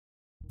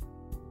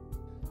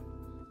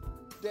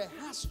there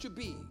has to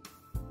be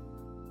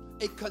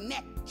a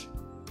connect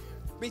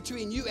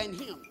between you and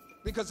him.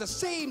 Because the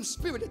same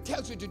spirit that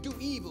tells you to do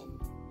evil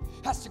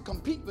has to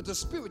compete with the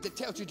spirit that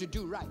tells you to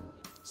do right.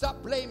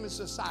 Stop blaming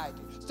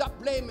society. Stop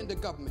blaming the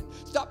government.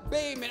 Stop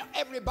blaming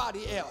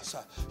everybody else.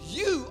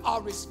 You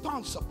are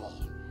responsible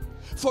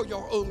for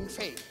your own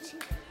fate.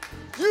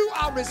 You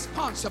are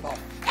responsible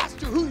as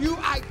to who you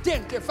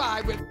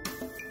identify with.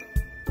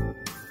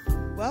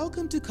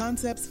 Welcome to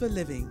Concepts for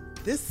Living.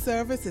 This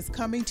service is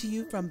coming to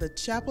you from the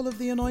Chapel of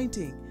the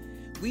Anointing.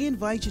 We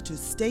invite you to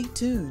stay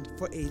tuned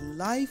for a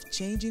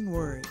life-changing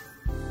word.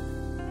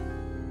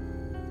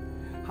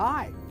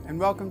 Hi, and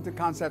welcome to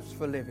Concepts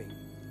for Living.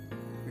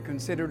 We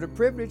consider it a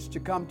privilege to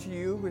come to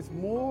you with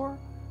more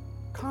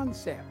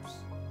concepts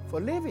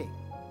for living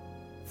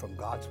from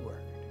God's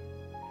Word.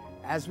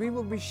 As we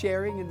will be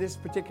sharing in this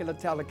particular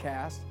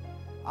telecast,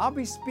 I'll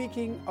be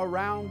speaking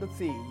around the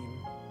theme,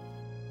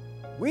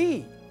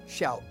 We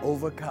Shall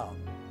Overcome.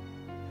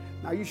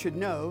 Now you should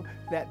know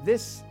that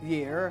this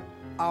year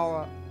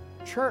our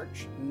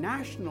church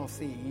national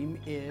theme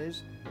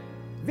is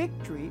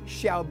Victory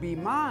Shall Be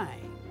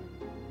Mine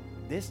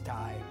this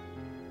time.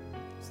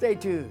 Stay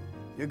tuned.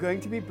 You're going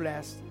to be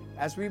blessed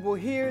as we will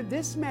hear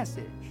this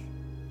message,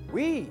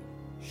 We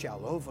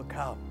Shall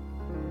Overcome.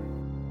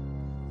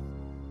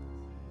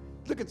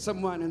 Look at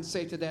someone and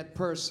say to that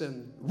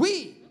person,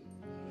 we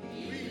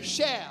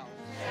shall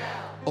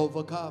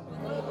overcome.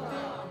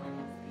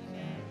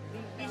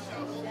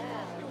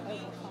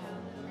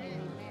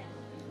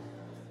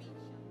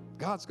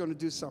 God's going to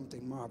do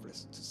something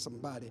marvelous to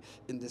somebody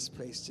in this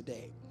place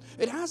today.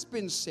 It has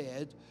been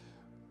said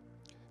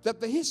that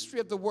the history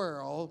of the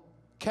world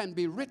can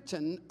be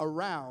written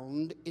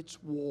around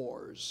its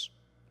wars.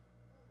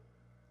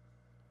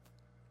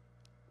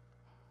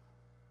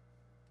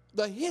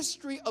 The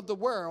history of the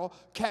world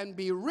can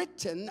be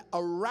written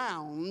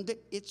around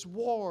its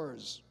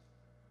wars,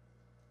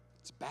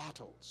 its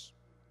battles.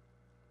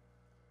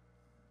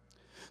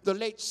 The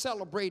late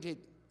celebrated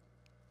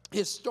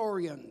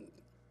historian,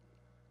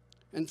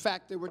 in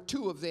fact, there were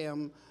two of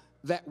them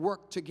that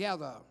worked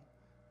together,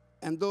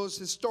 and those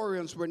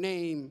historians were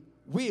named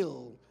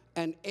Will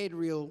and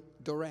Adriel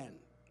Durant.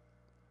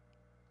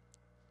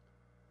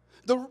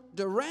 The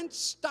Durant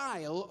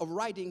style of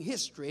writing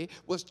history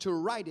was to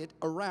write it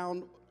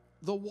around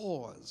the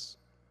wars,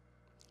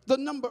 the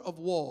number of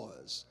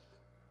wars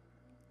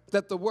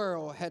that the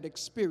world had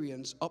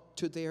experienced up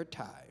to their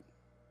time.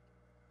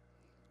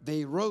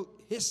 They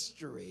wrote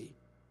history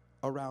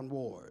around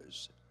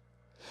wars.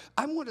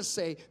 I want to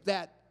say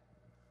that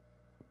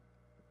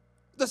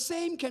the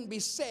same can be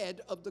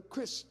said of the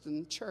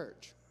Christian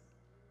church.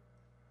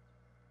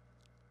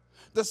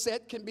 The same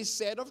can be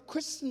said of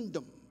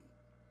Christendom.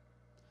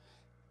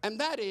 And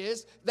that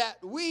is that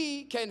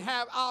we can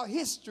have our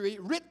history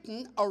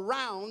written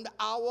around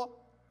our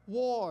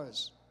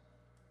wars,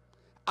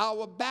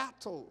 our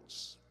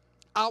battles,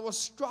 our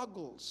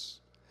struggles,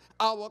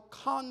 our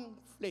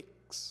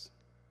conflicts.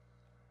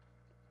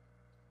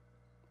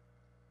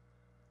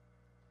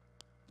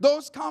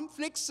 Those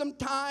conflicts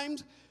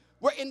sometimes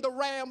were in the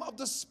realm of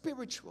the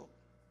spiritual.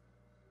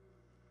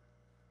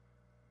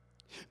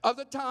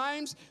 Other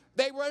times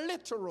they were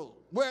literal,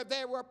 where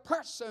there were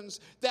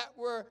persons that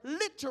were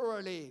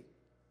literally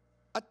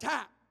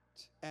attacked,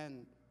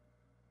 and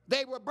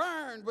they were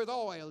burned with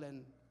oil,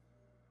 and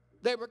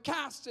they were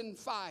cast in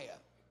fire.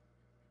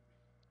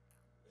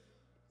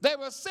 They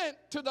were sent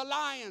to the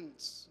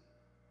lions.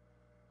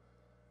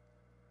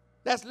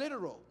 That's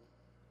literal.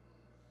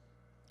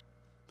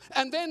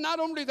 And then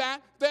not only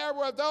that, there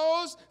were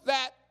those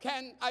that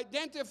can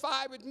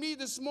identify with me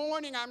this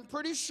morning. I'm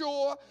pretty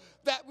sure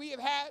that we have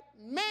had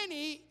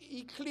many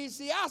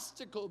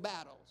ecclesiastical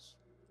battles,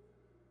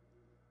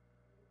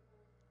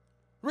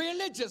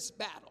 religious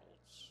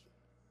battles,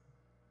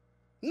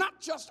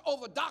 not just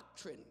over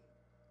doctrine,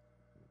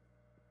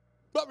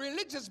 but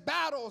religious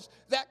battles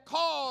that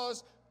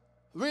cause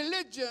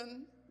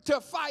religion to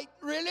fight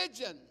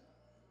religion.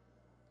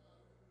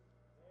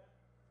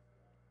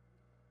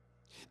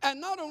 And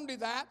not only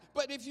that,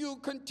 but if you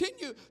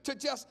continue to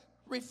just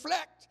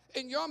reflect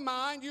in your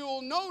mind, you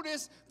will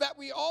notice that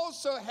we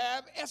also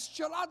have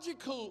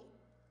eschatological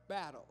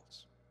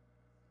battles.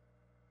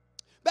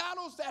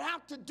 Battles that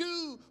have to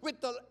do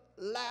with the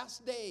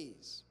last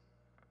days.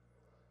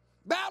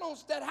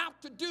 Battles that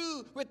have to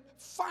do with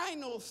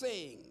final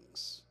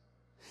things.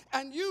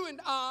 And you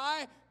and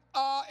I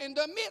are in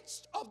the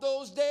midst of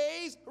those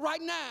days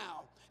right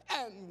now.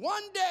 And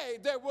one day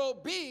there will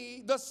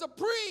be the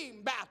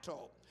supreme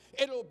battle.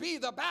 It'll be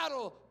the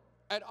battle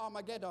at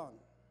Armageddon,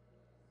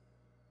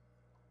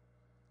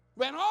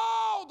 when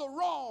all the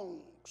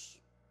wrongs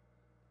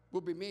will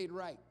be made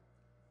right,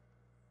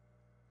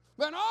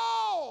 when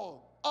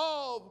all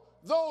of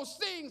those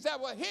things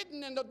that were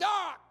hidden in the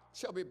dark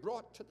shall be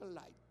brought to the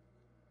light,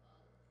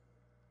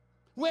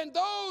 when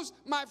those,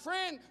 my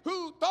friend,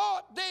 who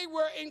thought they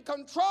were in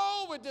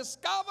control will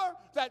discover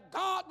that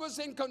God was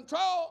in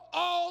control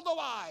all the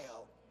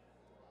while.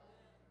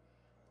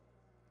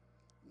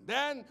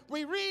 Then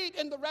we read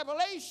in the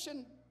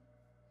Revelation,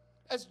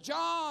 as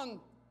John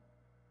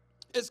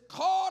is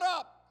caught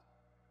up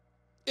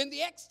in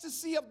the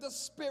ecstasy of the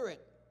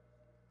Spirit,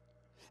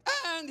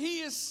 and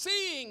he is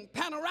seeing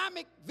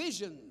panoramic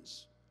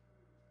visions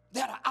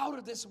that are out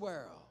of this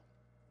world.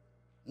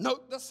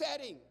 Note the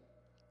setting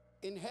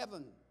in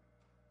heaven.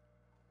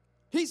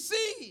 He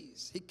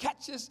sees, he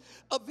catches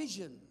a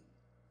vision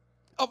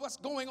of what's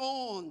going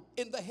on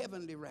in the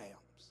heavenly realms.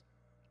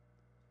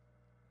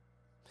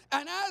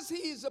 And as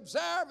he's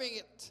observing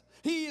it,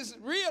 he is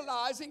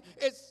realizing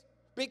it's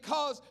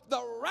because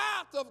the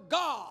wrath of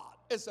God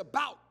is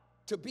about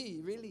to be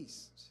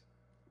released.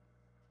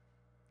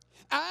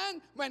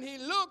 And when he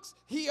looks,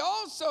 he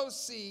also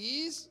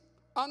sees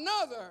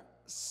another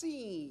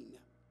scene.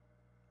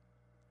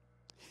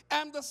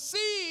 And the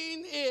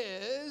scene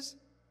is,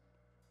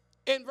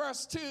 in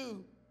verse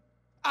 2,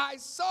 I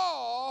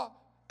saw,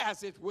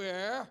 as it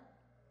were,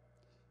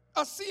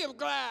 a sea of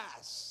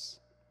glass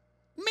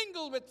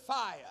mingled with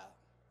fire,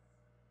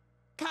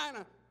 kind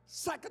of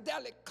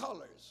psychedelic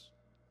colors.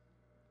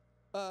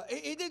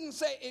 He didn't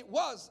say it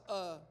was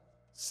a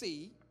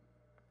sea.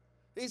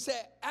 He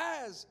said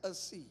as a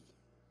sea.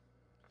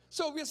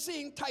 So we're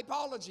seeing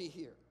typology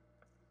here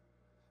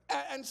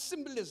and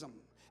symbolism.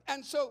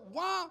 And so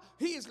while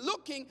he is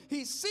looking,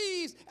 he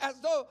sees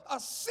as though a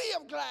sea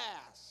of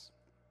glass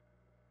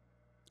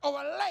or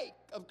a lake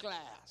of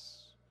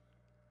glass.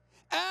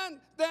 And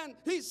then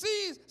he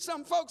sees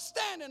some folks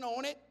standing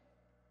on it,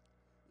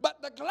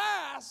 but the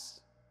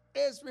glass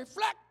is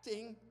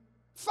reflecting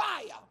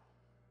fire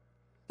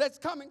that's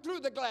coming through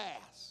the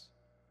glass.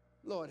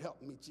 Lord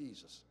help me,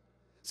 Jesus.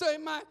 So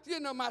in my,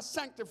 my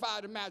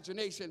sanctified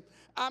imagination,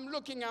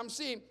 I'm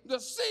seeing the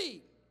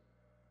sea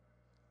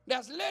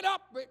that's lit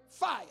up with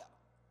fire.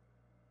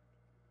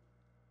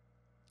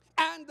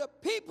 And the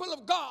people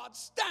of God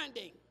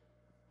standing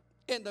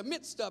in the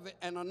midst of it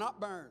and are not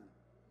burned.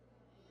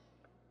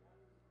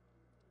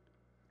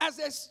 As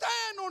they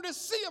stand on the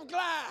sea of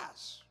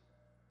glass,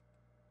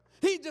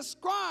 he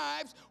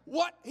describes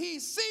what he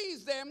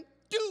sees them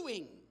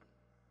doing.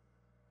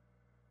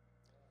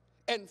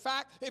 In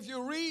fact, if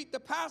you read the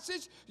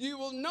passage, you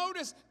will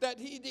notice that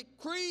he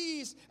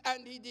decrees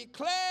and he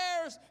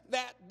declares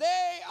that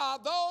they are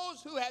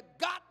those who had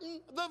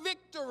gotten the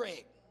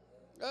victory.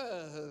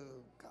 Oh,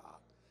 God.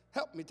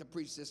 Help me to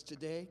preach this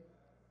today.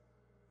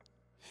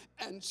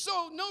 And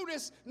so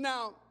notice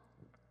now,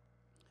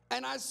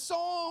 and I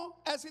saw,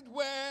 as it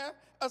were,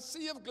 a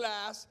sea of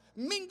glass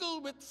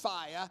mingled with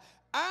fire,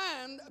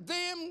 and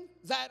them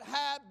that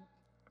had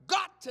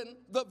gotten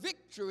the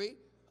victory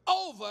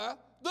over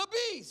the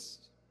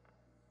beast,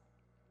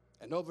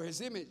 and over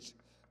his image,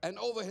 and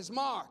over his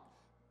mark,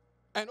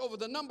 and over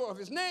the number of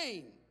his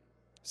name,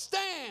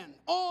 stand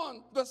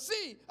on the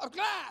sea of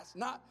glass,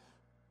 not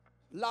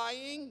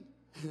lying,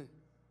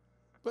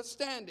 but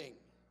standing.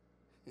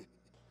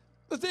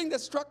 The thing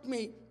that struck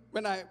me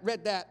when I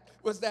read that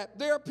was that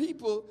there are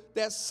people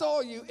that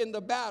saw you in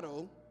the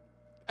battle,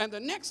 and the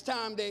next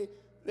time they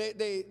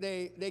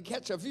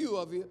catch a view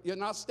of you, you're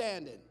not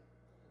standing.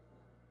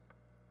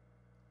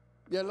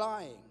 You're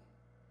lying.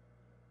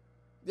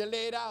 They're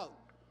laid out.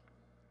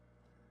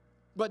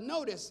 But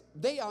notice,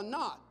 they are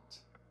not.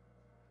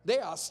 They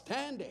are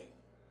standing.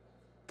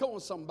 Come on,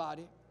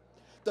 somebody.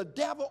 The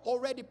devil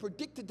already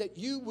predicted that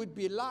you would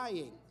be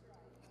lying.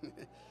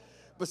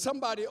 But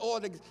somebody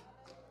ought to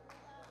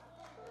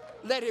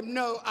let him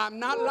know, I'm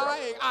not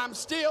lying. I'm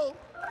still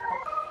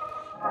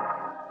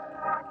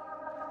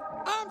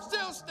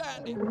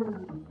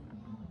standing.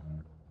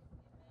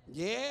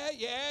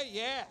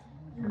 Yeah.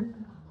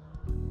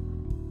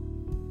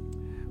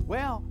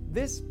 Well,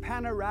 this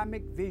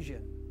panoramic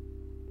vision,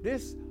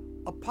 this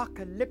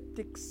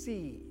apocalyptic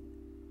scene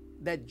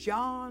that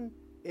John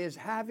is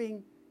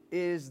having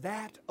is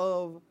that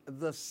of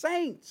the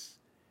saints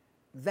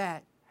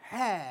that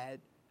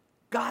had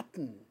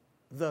gotten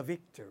the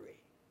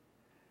victory.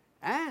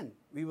 And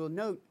we will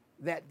note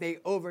that they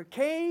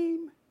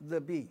overcame the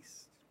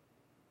beast.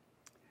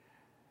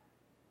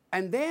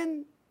 And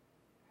then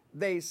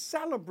they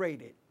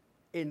celebrated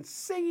in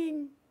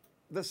singing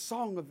the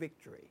song of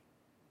victory.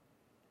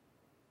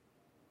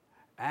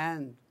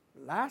 And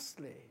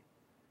lastly,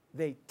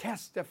 they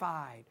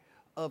testified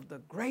of the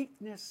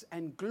greatness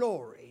and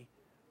glory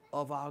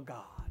of our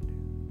God.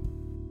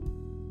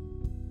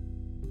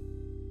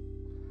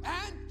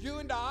 And you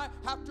and I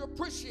have to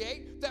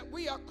appreciate that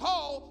we are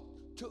called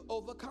to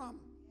overcome,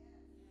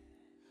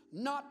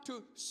 not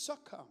to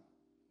succumb.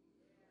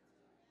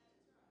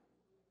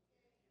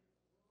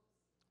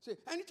 See,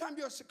 anytime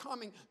you're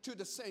succumbing to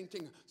the same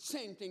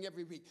thing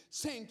every week,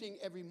 same thing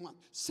every month,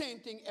 same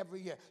thing every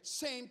year,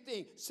 same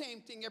thing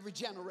every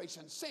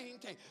generation, same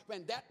thing.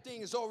 When that thing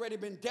has already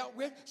been dealt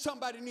with,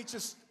 somebody needs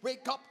to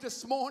wake up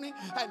this morning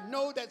and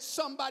know that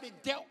somebody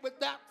dealt with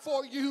that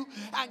for you,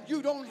 and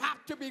you don't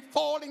have to be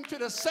falling to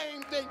the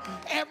same thing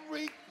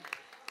every.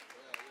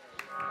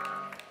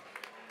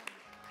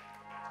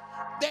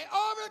 They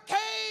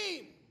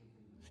overcame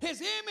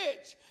his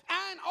image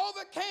and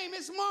overcame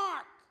his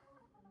mark.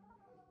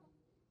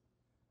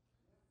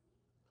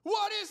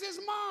 What is his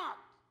mark?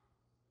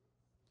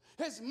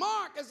 His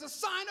mark is a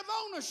sign of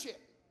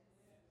ownership.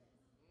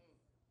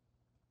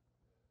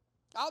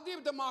 I'll deal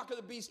with the mark of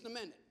the beast in a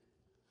minute.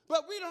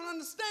 But we don't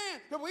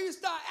understand that when we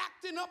start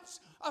acting up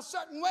a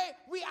certain way,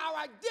 we are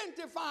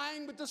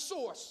identifying with the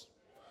source.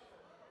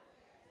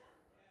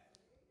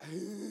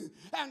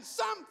 And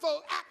some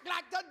folk act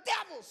like the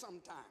devil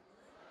sometimes.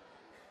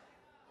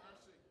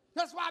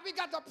 That's why we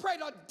got to pray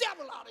the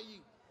devil out of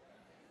you.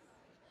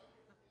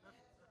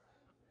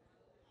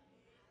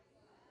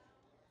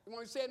 You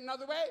want to say it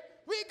another way?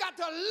 We got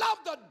to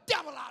love the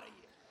devil out of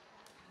you.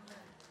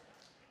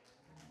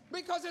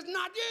 Because it's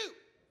not you.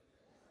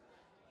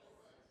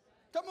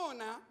 Come on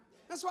now.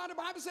 That's why the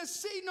Bible says,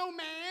 see no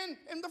man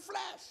in the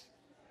flesh,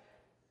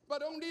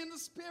 but only in the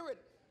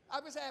spirit. I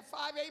wish I had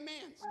 5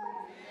 amens.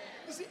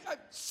 You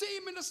see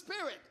him in the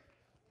spirit.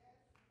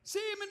 See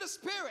him in the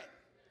spirit.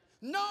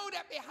 Know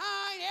that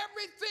behind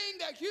everything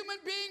that human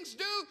beings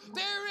do,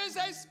 there is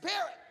a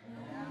spirit.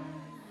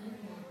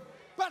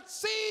 But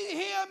see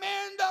him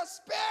in the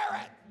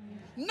spirit.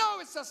 No,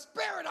 it's a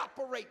spirit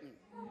operating.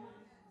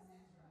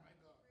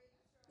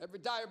 Every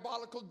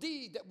diabolical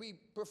deed that we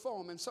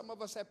perform, and some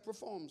of us have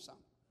performed some.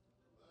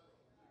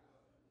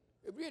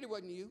 It really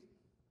wasn't you.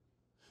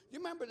 You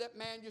remember that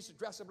man used to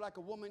dress up like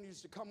a woman,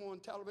 used to come on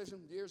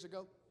television years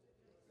ago?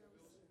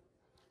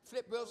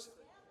 Flip Wilson.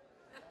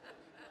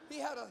 He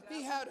had a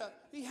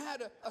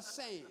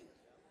saying.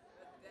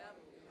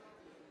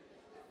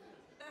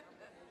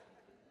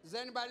 Is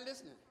anybody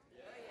listening?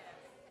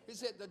 He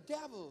said, the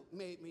devil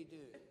made me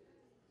do it.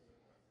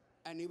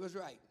 And he was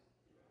right.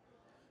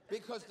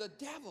 Because the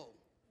devil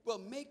will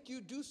make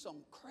you do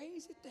some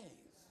crazy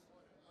things.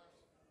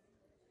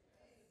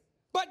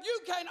 But you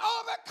can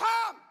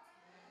overcome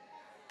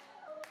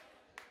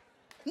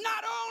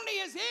not only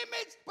his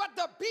image, but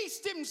the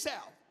beast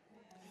himself.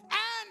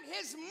 And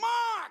his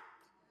mark.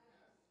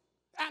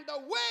 And the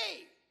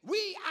way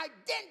we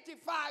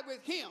identify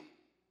with him.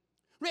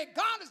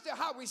 Regardless of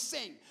how we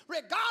sing,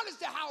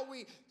 regardless of how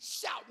we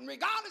shout, and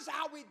regardless of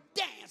how we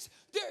dance,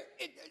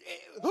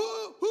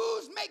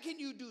 who's making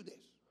you do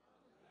this?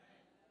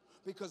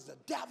 Because the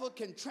devil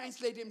can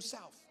translate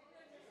himself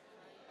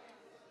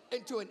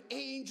into an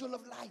angel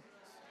of light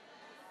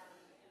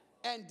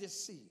and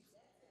deceive.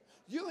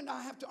 You and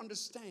I have to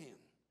understand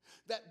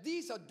that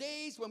these are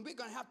days when we're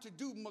going to have to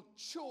do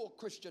mature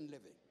Christian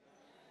living.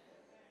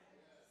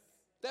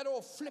 That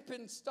old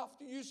flipping stuff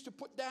you used to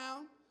put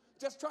down,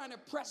 just trying to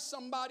press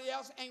somebody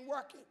else, ain't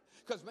working.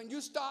 Because when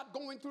you start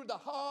going through the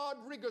hard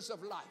rigors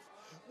of life,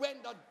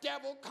 when the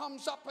devil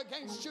comes up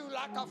against you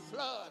like a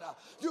flood,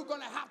 you're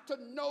going to have to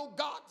know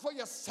God for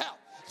yourself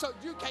so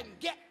you can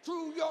get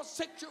through your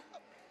situation.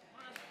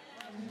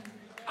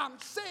 I'm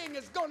saying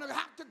it's going to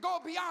have to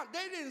go beyond.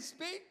 They didn't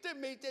speak to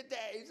me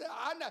today.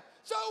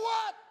 So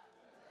what?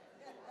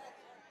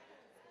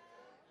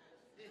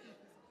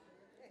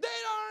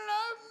 They don't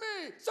love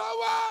me. So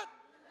what?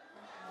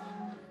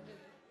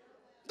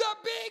 The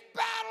big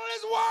battle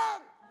is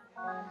won.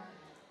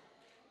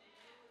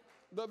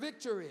 The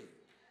victory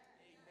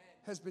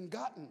has been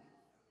gotten.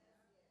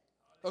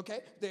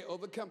 Okay? They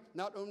overcome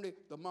not only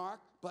the mark,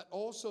 but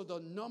also the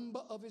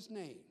number of his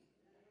name.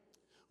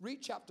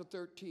 Read chapter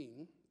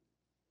 13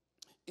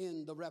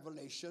 in the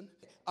Revelation.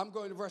 I'm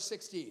going to verse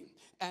 16.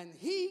 And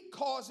he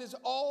causes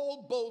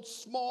all, both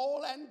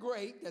small and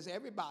great, that's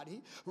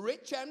everybody,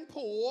 rich and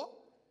poor,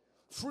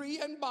 free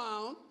and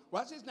bound,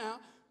 watch this now,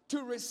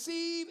 to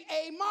receive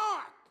a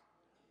mark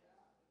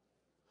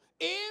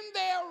in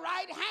their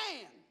right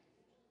hand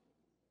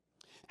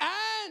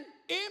and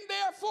in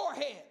their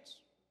foreheads.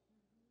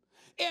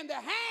 In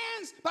their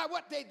hands, by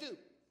what they do.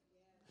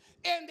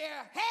 In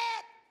their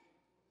head,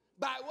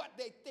 by what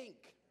they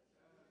think.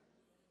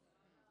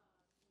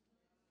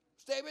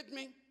 Stay with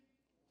me.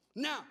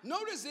 Now,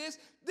 notice this.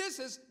 This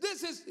is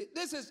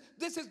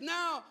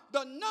now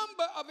the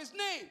number of his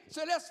name.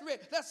 So let's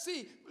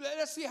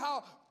see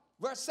how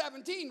verse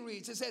 17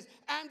 reads. It says,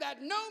 and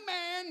that no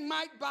man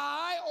might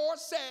buy or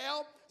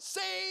sell,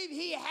 save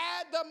he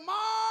had the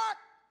mark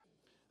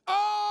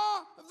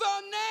or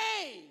the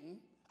name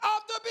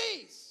of the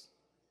beast,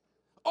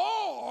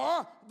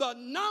 or the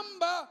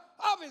number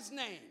of his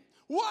name.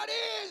 What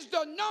is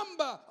the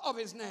number of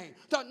his name?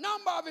 The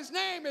number of his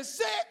name is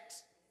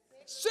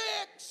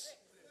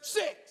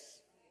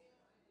 666.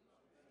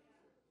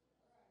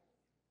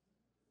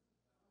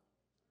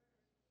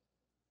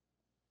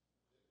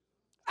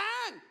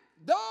 And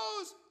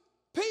those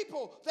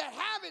people that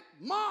have it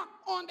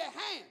marked on their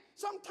hand.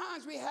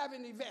 Sometimes we have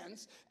in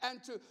events,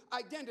 and to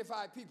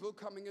identify people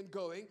coming and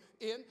going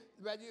in,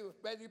 whether you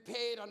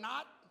paid or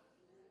not,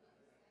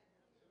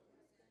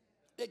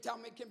 they tell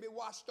me it can be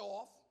washed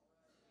off.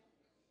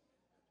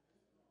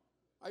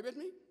 Are you with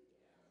me?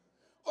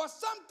 Or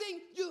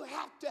something you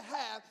have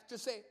to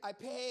say, I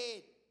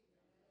paid.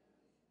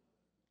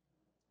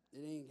 It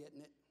ain't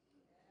getting it.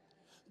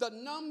 The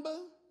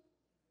number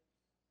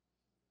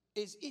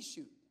is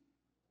issued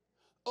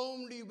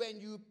only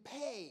when you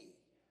pay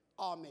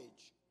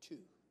homage to.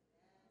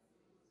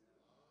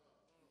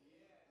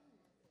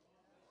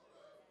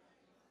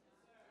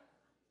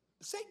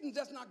 Satan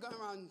does not go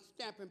around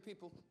stamping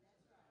people.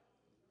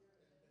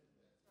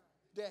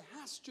 There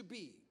has to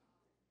be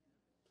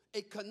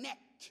a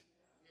connect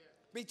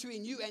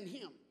between you and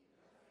him.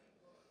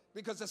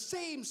 Because the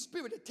same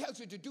spirit that tells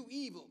you to do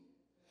evil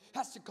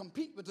has to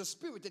compete with the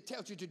spirit that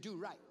tells you to do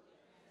right.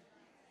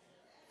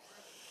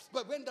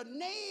 But when the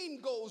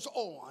name goes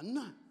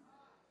on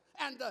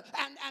and the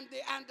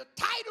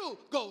title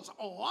goes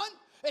on,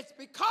 it's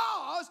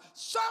because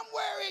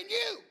somewhere in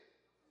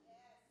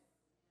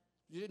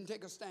you didn't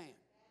take a stand.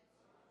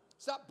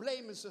 Stop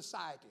blaming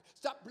society.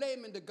 Stop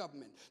blaming the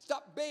government.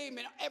 Stop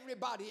blaming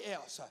everybody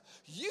else.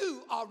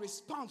 You are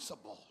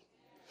responsible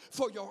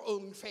for your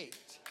own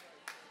fate.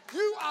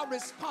 You are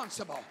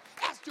responsible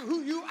as to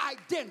who you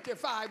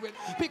identify with,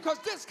 because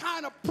this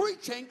kind of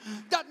preaching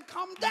doesn't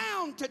come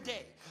down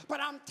today. But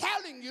I'm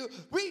telling you,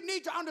 we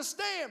need to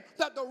understand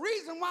that the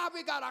reason why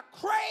we got a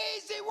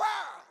crazy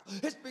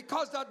world is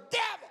because the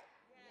devil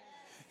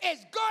is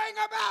going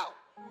about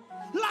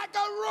like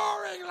a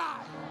roaring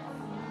lion,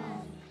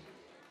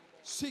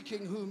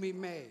 seeking whom he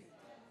may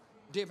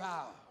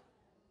devour.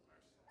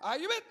 Are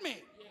you with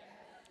me?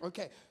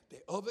 Okay,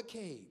 they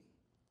overcame.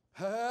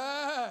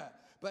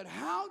 But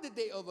how did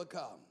they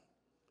overcome?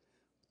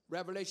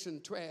 Revelation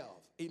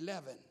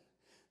 12:11.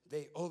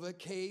 They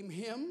overcame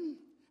him.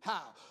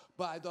 How?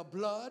 By the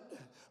blood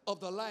of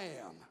the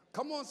Lamb.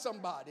 Come on,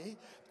 somebody.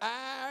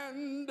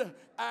 And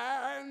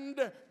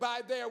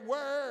by their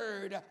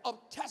word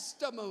of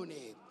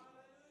testimony.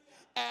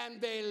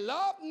 And they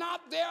loved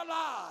not their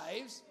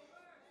lives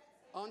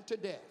unto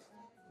death.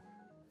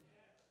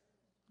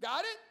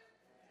 Got it?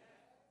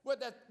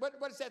 What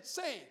is that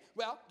saying?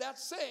 Well,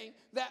 that's saying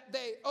that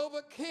they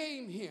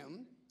overcame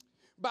him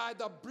by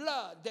the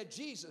blood that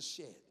Jesus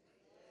shed.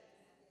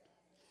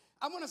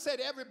 I want to say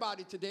to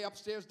everybody today,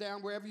 upstairs,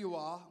 down, wherever you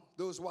are,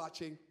 those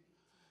watching,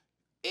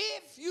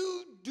 if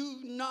you do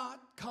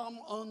not come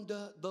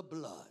under the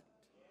blood,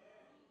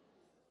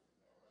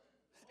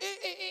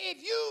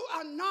 if you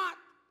are not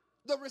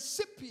the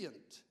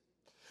recipient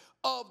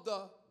of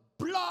the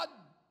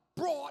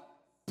blood-brought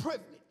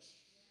privilege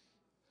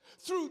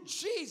through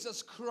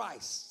Jesus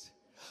Christ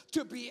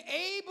to be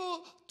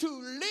able to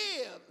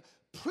live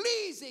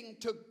pleasing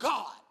to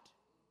God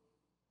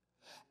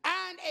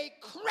and a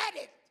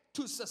credit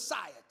to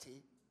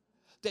society,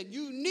 then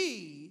you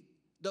need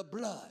the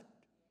blood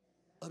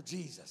of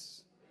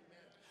Jesus.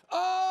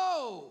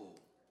 Oh,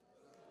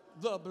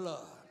 the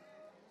blood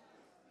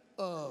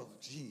of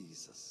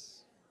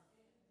Jesus.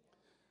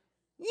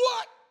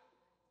 What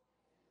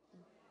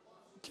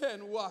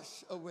can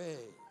wash away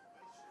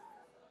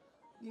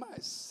my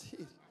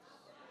sin?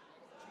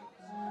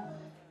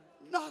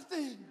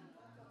 Nothing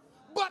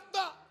but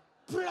the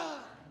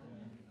blood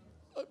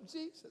of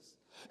Jesus.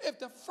 If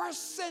the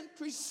first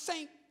century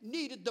saint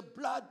needed the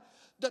blood,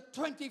 the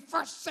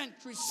 21st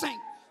century saint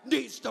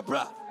needs the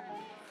blood.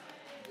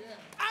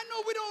 I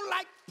know we don't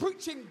like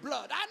preaching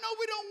blood. I know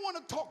we don't want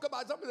to talk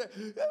about something that,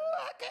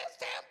 I can't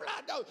stand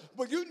blood. No,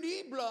 but you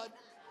need blood.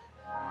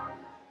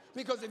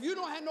 Because if you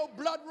don't have no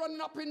blood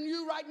running up in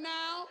you right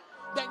now,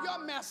 then you're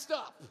messed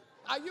up.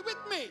 Are you with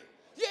me?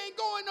 You ain't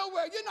going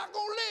nowhere. You're not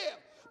going to live.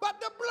 But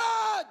the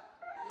blood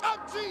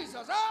of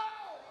Jesus.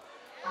 Oh,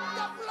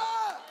 the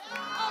blood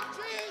of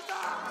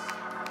Jesus.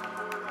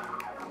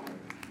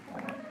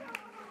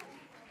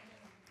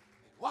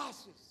 It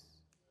washes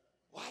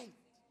white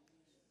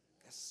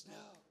as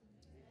snow.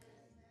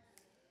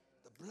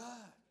 The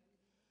blood.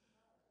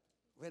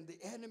 When the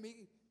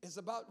enemy is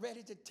about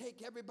ready to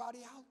take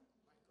everybody out,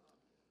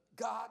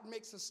 God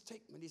makes a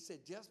statement. He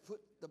said, just put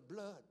the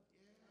blood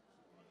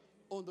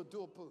on the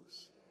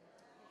doorpost.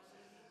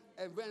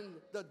 And when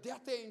the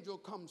death angel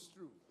comes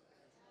through,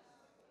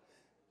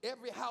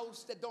 every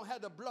house that don't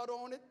have the blood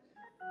on it,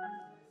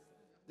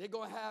 they're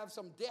going to have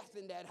some death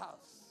in that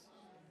house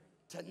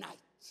tonight.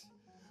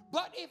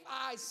 But if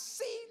I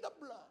see the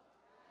blood,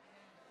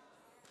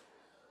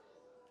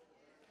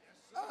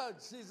 oh,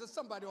 Jesus,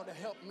 somebody ought to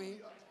help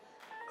me.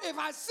 If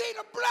I see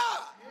the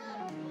blood,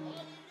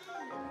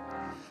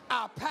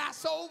 I'll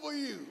pass over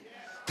you.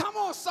 Come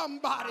on,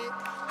 somebody.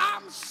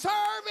 I'm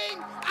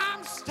serving,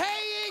 I'm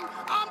staying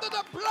under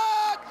the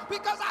blood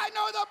because I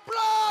know the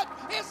blood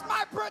is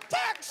my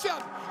protection.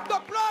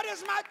 The blood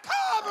is my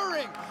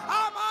covering.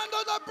 I'm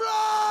under the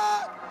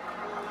blood.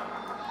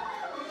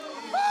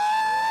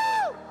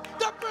 Woo!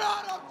 The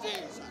blood of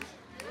Jesus.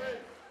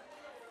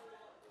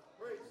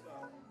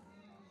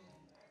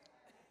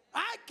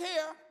 I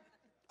care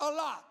a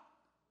lot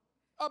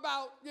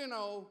about,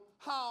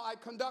 how I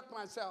conduct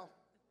myself.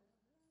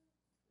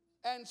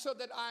 And so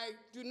that I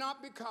do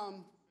not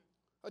become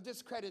a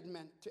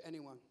discreditment to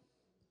anyone.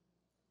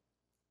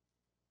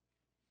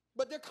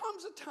 But there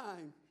comes a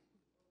time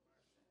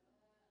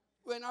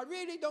when I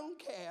really don't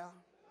care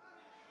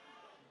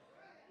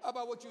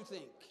about what you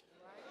think.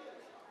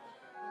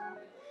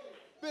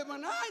 But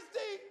when I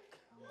think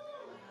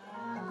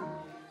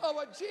of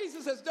what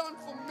Jesus has done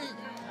for me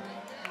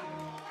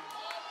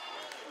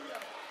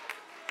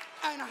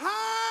and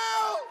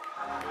how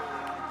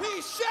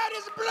he shed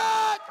his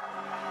blood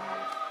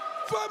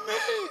for me,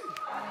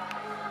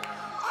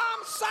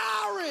 I'm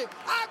sorry.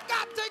 I've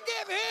got to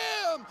give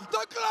him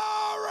the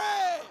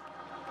glory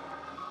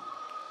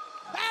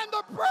and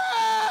the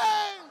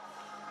praise.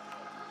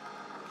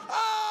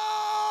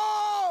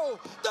 Oh,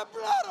 the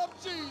blood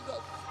of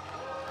Jesus.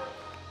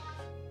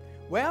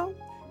 Well,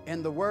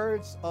 in the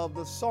words of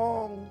the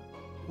song,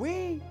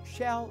 we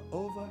shall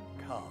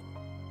overcome.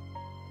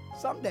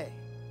 Someday,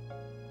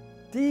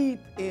 deep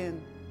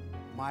in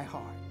my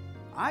heart,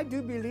 I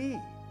do believe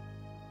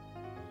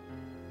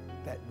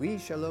that we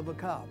shall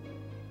overcome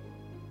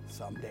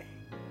someday.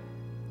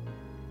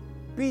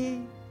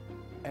 Be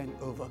an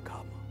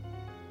overcomer.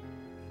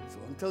 So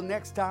until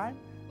next time,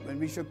 when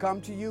we shall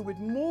come to you with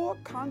more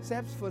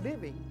concepts for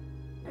living,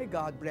 may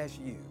God bless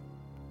you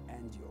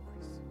and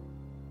yours.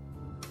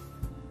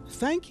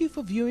 Thank you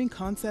for viewing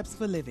Concepts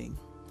for Living.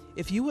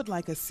 If you would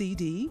like a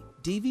CD,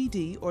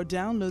 DVD, or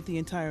download the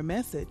entire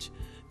message,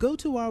 go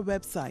to our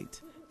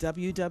website,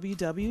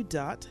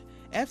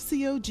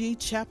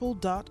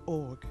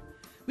 www.fcogchapel.org.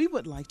 We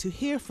would like to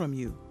hear from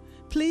you.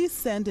 Please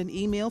send an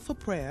email for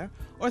prayer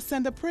or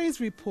send a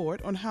praise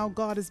report on how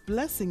God is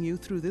blessing you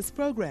through this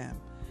program.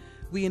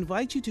 We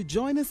invite you to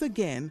join us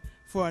again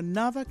for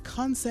another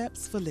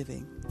Concepts for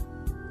Living.